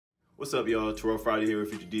What's up, y'all? Terrell Friday here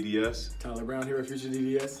with FutureDDS. Tyler Brown here with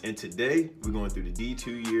FutureDDS. And today, we're going through the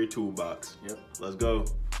D2 year toolbox. Yep. Let's go.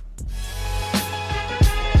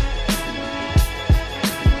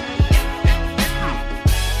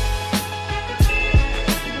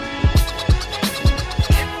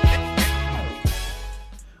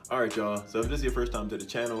 Alright, y'all, so if this is your first time to the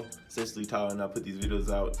channel, essentially Tyler and I put these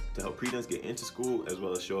videos out to help pre-dents get into school, as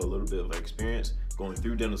well as show a little bit of our experience going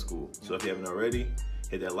through dental school. So if you haven't already,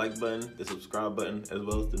 hit that like button, the subscribe button, as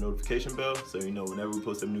well as the notification bell so you know whenever we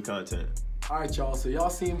post some new content. Alright, y'all, so y'all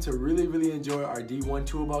seem to really enjoy our D1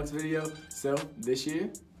 toolbox video. So this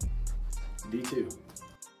year, D2.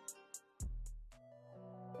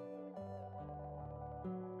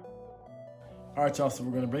 Alright, y'all, so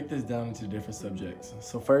we're going to break this down into different subjects.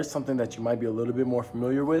 So first, something that you might be a little bit more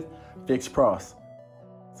familiar with, fixed pros.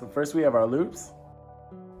 So first we have our loops,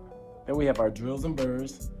 then we have our drills and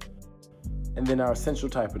burrs, and then our essential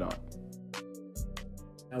typodont.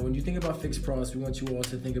 Now when you think about fixed pros, we want you all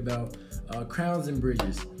to think about crowns and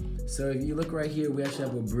bridges. So if you look right here, we actually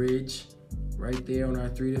have a bridge right there on our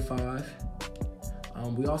 3 to 5.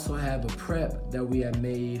 We also have a prep that we have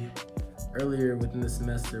made earlier within the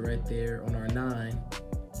semester right there on our 9.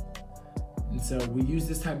 And so we use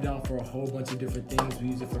this typodont for a whole bunch of different things. We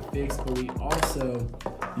use it for fixed, but we also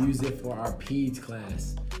use it for our peds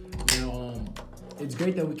class. Now, it's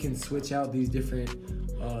great that we can switch out these different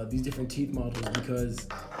teeth models, because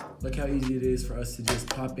look how easy it is for us to just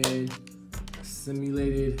pop in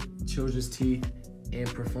simulated children's teeth and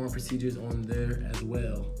perform procedures on there as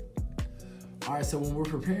well. All right, so when we're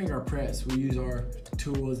preparing our preps, we use our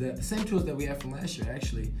tools, the same tools that we had from last year,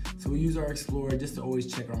 actually. So we use our Explorer just to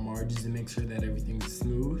always check our margins and make sure that everything's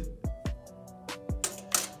smooth.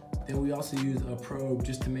 Then we also use a probe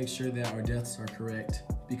just to make sure that our depths are correct,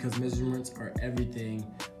 because measurements are everything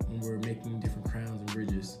when we're making different crowns and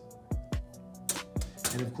bridges.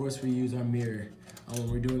 And of course, we use our mirror. When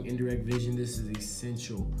we're doing indirect vision, this is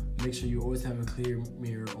essential. Make sure you always have a clear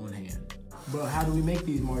mirror on hand. But how do we make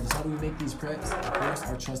these margins? How do we make these preps? Of course,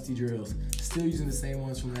 our trusty drills. Still using the same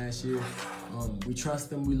ones from last year. We trust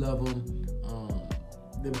them, we love them.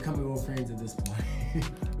 They're becoming old friends at this point.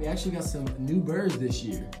 We actually got some new burrs this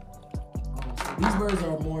year. These burrs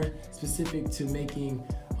are more specific to making,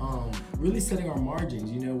 really setting our margins.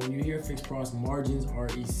 You know, when you hear fixed pros, margins are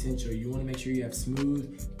essential. You want to make sure you have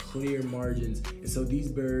smooth, clear margins. And so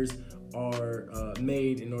these burrs are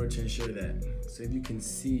made in order to ensure that. So if you can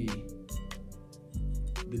see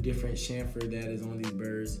the different chamfer that is on these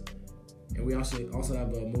burrs. And we also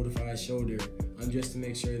have a modified shoulder, just to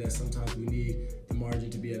make sure that sometimes we need the margin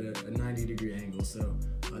to be at a 90-degree angle. So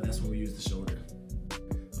that's when we use the shoulder.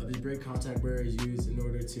 This braid contact burr is used in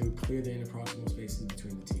order to clear the interproximal spaces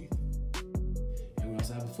between the teeth. And we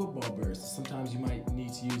also have a football burr. So sometimes you might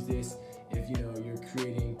need to use this if you're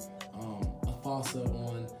creating a fossa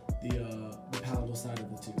on the palatal side of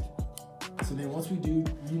the tooth. So then once we do,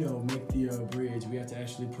 make the bridge, we have to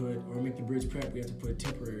actually make the bridge prep, we have to put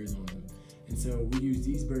temporaries on them. And so we use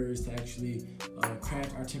these burrs to actually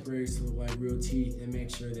craft our temporaries to look like real teeth and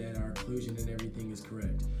make sure that our occlusion and everything is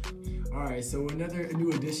correct. All right, so another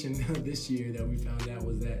new addition this year that we found out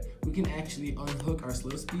was that we can actually unhook our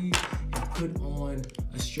slow speed and put on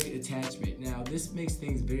a straight attachment. Now, this makes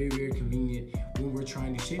things very convenient when we're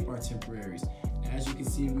trying to shape our temporaries. As you can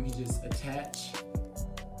see, we can just attach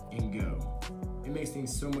and go. It makes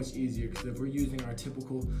things so much easier, because if we're using our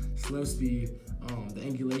typical slow speed, the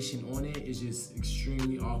angulation on it is just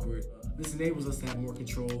extremely awkward. This enables us to have more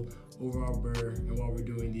control over our burr and while we're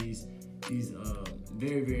doing these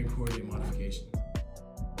very important modifications.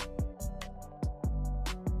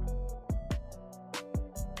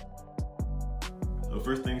 So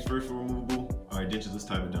first things first for removable, our edentulous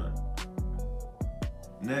typodont.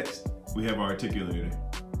 Next, we have our articulator.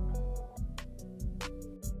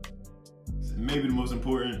 Maybe the most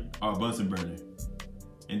important, our Bunsen burner.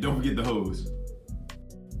 And don't forget the hose.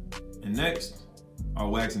 And next, our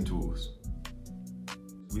waxing tools.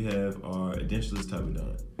 We have our edentulous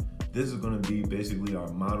typodont. This is going to be basically our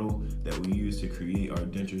model that we use to create our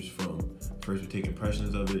dentures from. First we take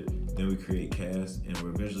impressions of it, then we create casts, and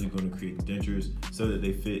we're eventually going to create the dentures so that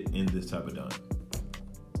they fit in this typodont.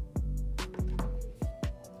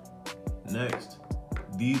 Next,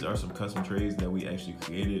 these are some custom trays that we actually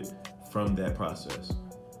created from that process.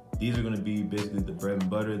 These are going to be basically the bread and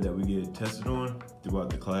butter that we get tested on throughout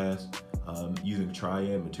the class, using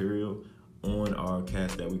triad material on our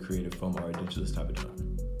cast that we created from our edentulous typodont.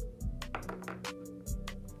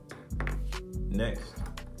 Next,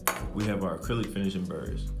 we have our acrylic finishing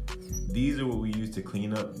burrs. These are what we use to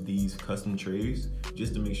clean up these custom trays,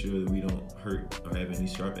 just to make sure that we don't hurt or have any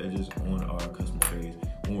sharp edges on our custom trays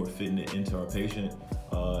when we're fitting it into our patient,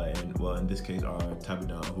 and well, in this case, our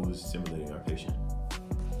typodont who is simulating our patient.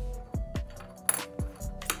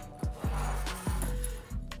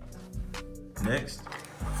 Next,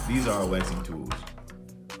 these are our waxing tools.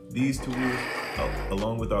 These tools,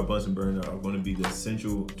 along with our Bunsen burner, are going to be the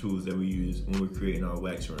essential tools that we use when we're creating our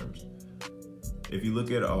wax rims. If you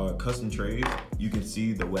look at our custom trays, you can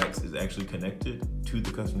see the wax is actually connected to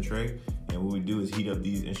the custom tray, and what we do is heat up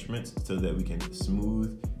these instruments so that we can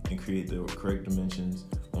smooth and create the correct dimensions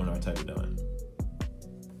on our typodont.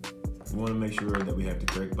 We want to make sure that we have the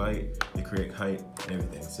correct bite, the correct height, and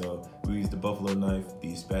everything. So we use the buffalo knife,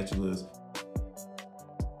 these spatulas,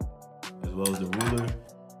 as well as the ruler.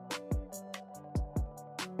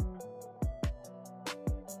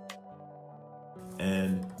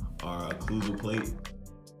 And our occlusal plate.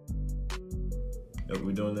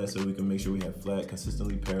 We're doing that so we can make sure we have flat,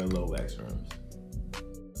 consistently parallel wax rims.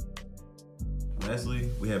 Lastly,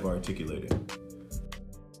 we have our articulator.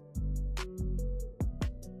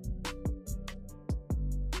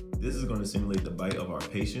 This is going to simulate the bite of our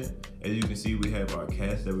patient. As you can see, we have our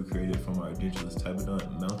cast that we created from our edentulous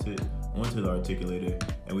typodont mounted onto the articulator,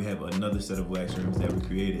 and we have another set of wax rims that we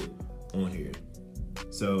created on here.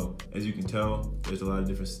 So as you can tell, there's a lot of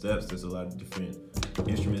different steps, there's a lot of different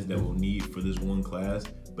instruments that we'll need for this one class,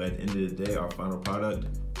 but at the end of the day, our final product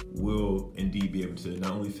will indeed be able to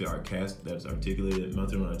not only fit our cast that's articulated,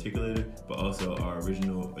 mounted on an articulator, but also our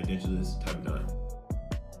original edentulous typodont.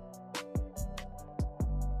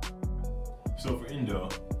 So for endo,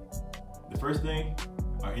 the first thing,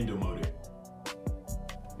 our endo motor.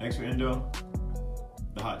 Next for endo,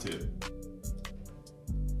 the hot tip.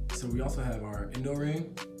 So we also have our endo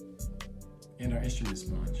ring and our instrument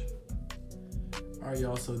sponge. All right,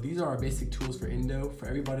 y'all, so these are our basic tools for endo. For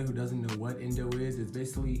everybody who doesn't know what endo is, it's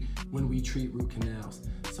basically when we treat root canals.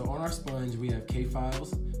 So on our sponge, we have K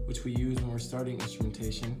files, which we use when we're starting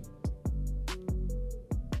instrumentation.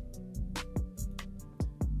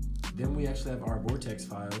 Then we actually have our vortex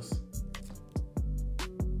files.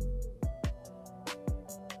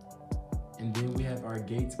 And then we have our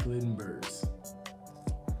Gates, Glydenbergs.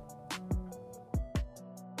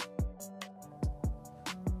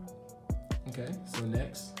 Okay, so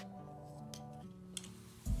next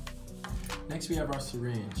we have our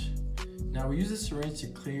syringe. Now we use this syringe to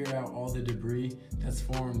clear out all the debris that's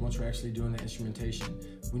formed once we're actually doing the instrumentation.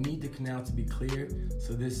 We need the canal to be clear,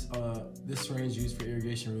 so this syringe used for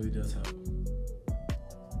irrigation really does help.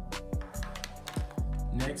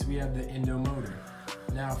 Next we have the endo motor.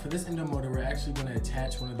 Now for this endo motor, we're actually going to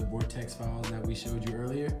attach one of the vortex files that we showed you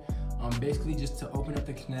earlier. Basically just to open up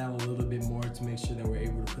the canal a little bit more to make sure that we're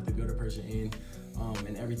able to put the gutter pressure in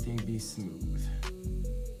and everything be smooth.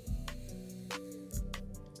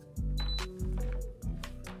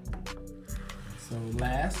 So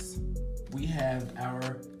last, we have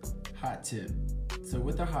our hot tip. So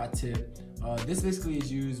with the hot tip, this basically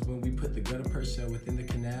is used when we put the gutter pressure within the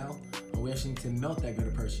canal, and we actually need to melt that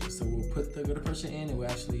gutter pressure. So we'll put the gutter pressure in, and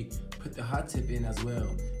we'll actually put the hot tip in as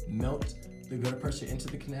well. Melt the gutter pressure into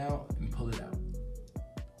the canal and pull it out.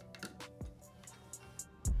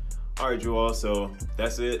 All right, you all, so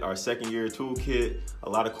that's it, our second year toolkit. A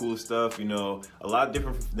lot of cool stuff, you know, a lot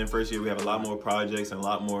different than first year. We have a lot more projects and a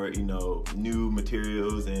lot more, you know, new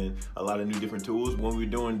materials and a lot of new different tools. When we're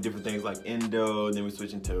doing different things like endo, then we're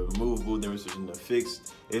switching to removable, then we're switching to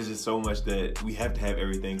fixed. It's just so much that we have to have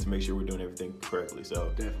everything to make sure we're doing everything correctly. So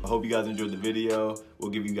definitely. I hope you guys enjoyed the video. We'll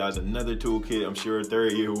give you guys another toolkit. I'm sure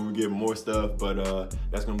third year we'll get more stuff, but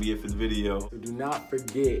that's gonna be it for the video. So do not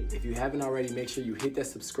forget, if you haven't already, make sure you hit that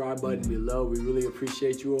subscribe button below. We really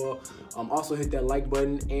appreciate you all. Also hit that like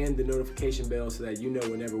button and the notification bell so that you know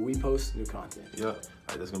whenever we post new content. Yep. All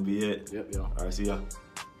right, that's gonna be it. Yep, y'all. All right, see y'all.